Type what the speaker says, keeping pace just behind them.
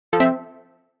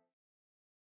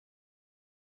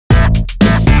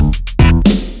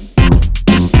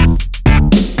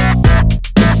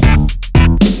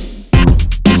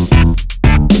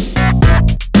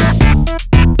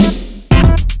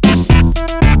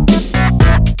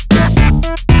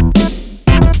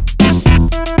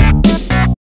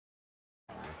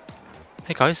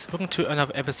guys, welcome to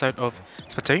another episode of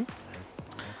Splatoon.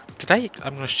 Today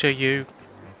I'm going to show you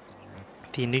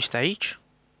the new stage,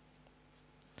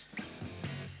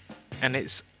 and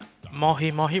it's Mahi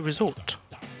Mahi Resort.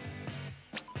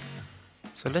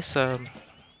 So let's have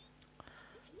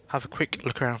a quick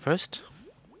look around first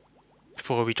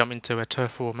before we jump into a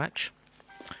turf war match.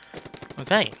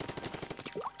 Okay,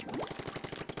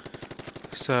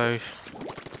 so as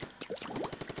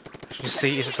you can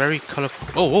see, it's very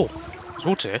colourful. Oh, there's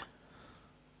water here.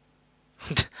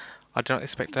 I did not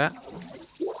expect that.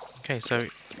 Okay, so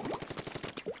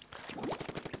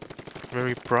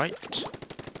very bright.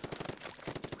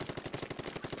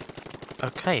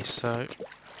 Okay, so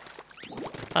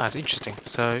it's interesting.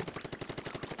 So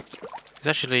there's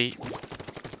actually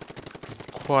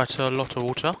quite a lot of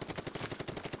water,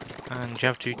 and you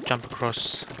have to jump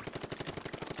across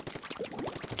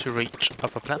to reach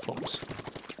other platforms.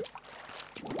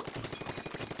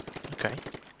 Okay,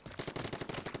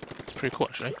 it's pretty cool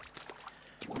actually.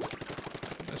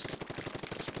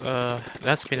 There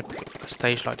has been a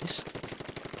stage like this.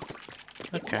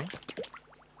 Okay.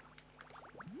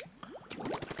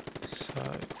 So,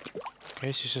 okay,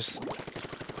 this is just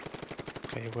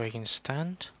where you can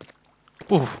stand.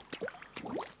 Ooh.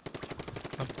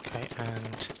 Okay,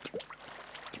 and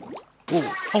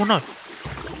oh no.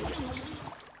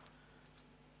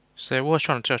 So what I was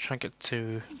trying to do, get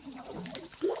to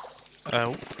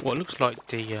what looks like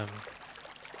the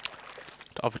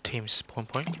other team's spawn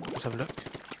point. Let's have a look.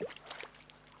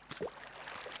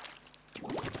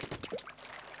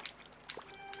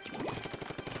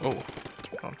 Oh, hold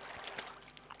on.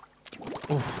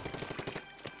 Oh.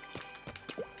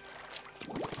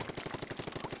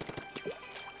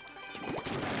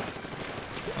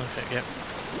 Okay, yep.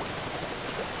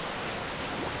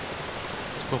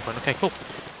 Spawn point. Okay, cool.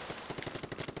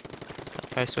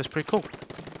 Okay, so it's pretty cool.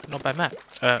 Not bad map.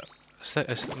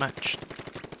 It's the match.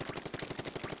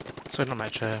 Sorry, not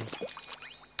match.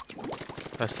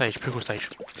 Stage, pretty cool stage.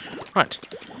 Right.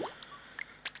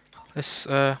 Let's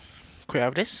quit out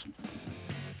of this.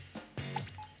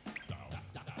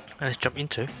 And let's jump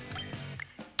into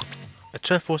a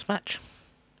Turf Wars match.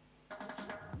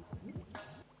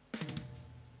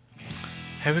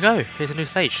 Here we go. Here's a new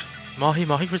stage. Mahi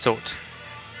Mahi Resort.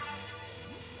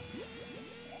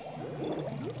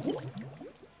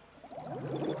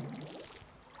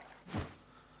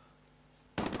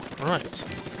 Right.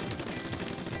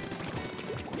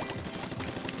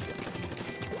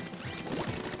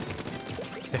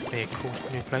 Definitely a cool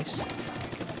new place.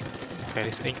 Okay,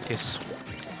 let's ink this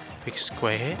big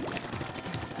square here.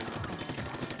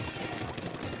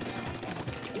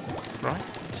 Right.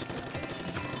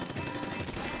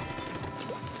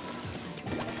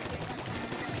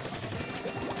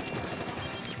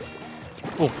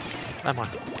 Oh, that one.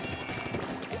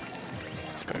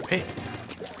 Let's go over here.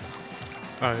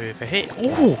 Over here.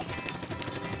 Ooh!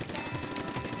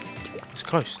 It's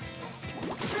close.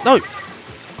 No!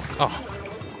 Oh.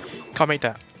 Can't make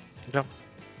that. Jump.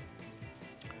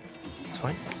 It's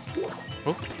fine.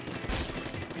 Oh.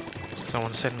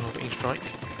 Someone said another ink strike.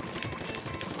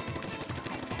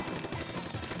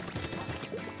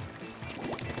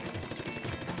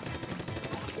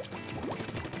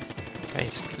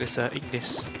 Okay, let's ink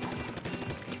this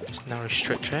narrow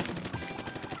stretch here.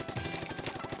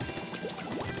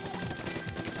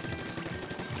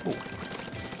 Ooh.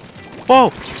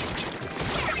 Whoa!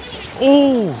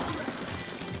 Oh!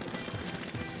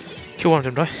 Kill one of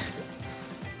them, though.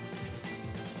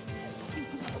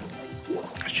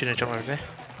 I shouldn't have jumped over there,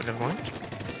 but never mind.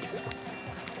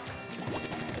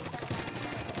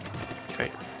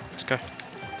 Okay, let's go.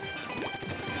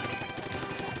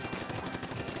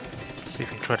 See if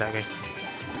we can try that again.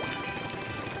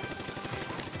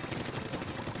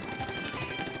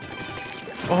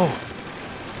 Oh!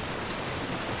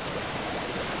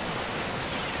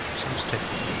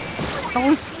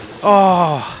 No!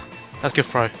 Oh! That's a good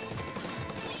throw.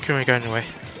 Couldn't really go anyway.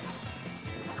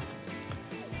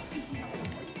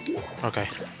 Okay.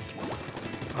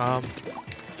 Let's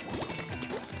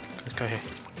go here.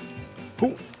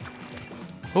 Oh!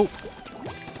 Oh!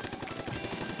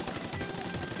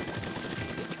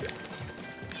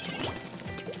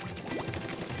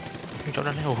 You don't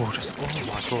know. Oh, just oh my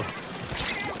god.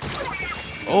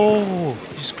 Oh,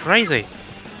 he's crazy.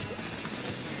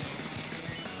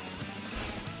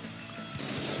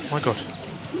 Oh my god.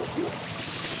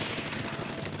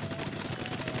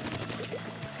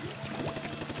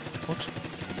 What?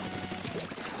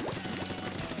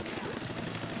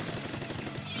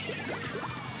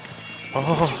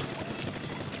 Oh.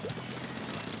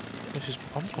 Where's his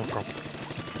bomb come from?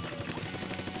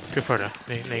 Good photo.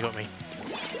 There you got me.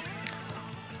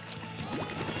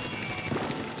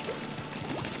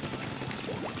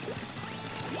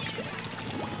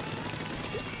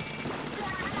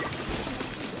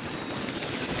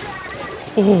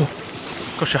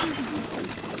 Oh, gotcha.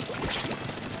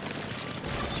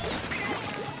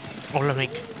 Oh, let me.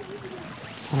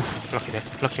 Oh, lucky there.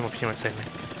 Lucky my teammate saved me.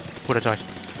 Would have died.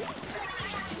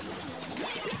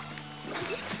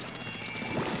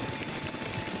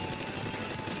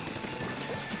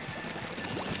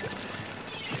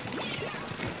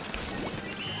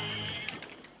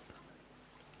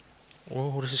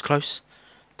 Oh, this is close.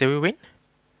 Did we win?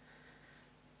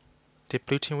 Did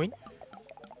blue team win?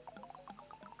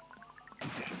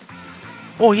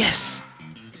 Oh, yes!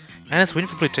 And it's a win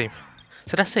for blue team.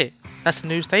 So that's it. That's the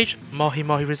new stage, Mahi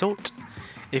Mahi result.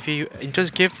 If you enjoy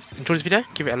this video,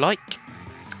 give it a like,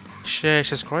 share,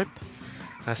 subscribe,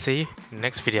 and I'll see you in the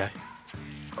next video.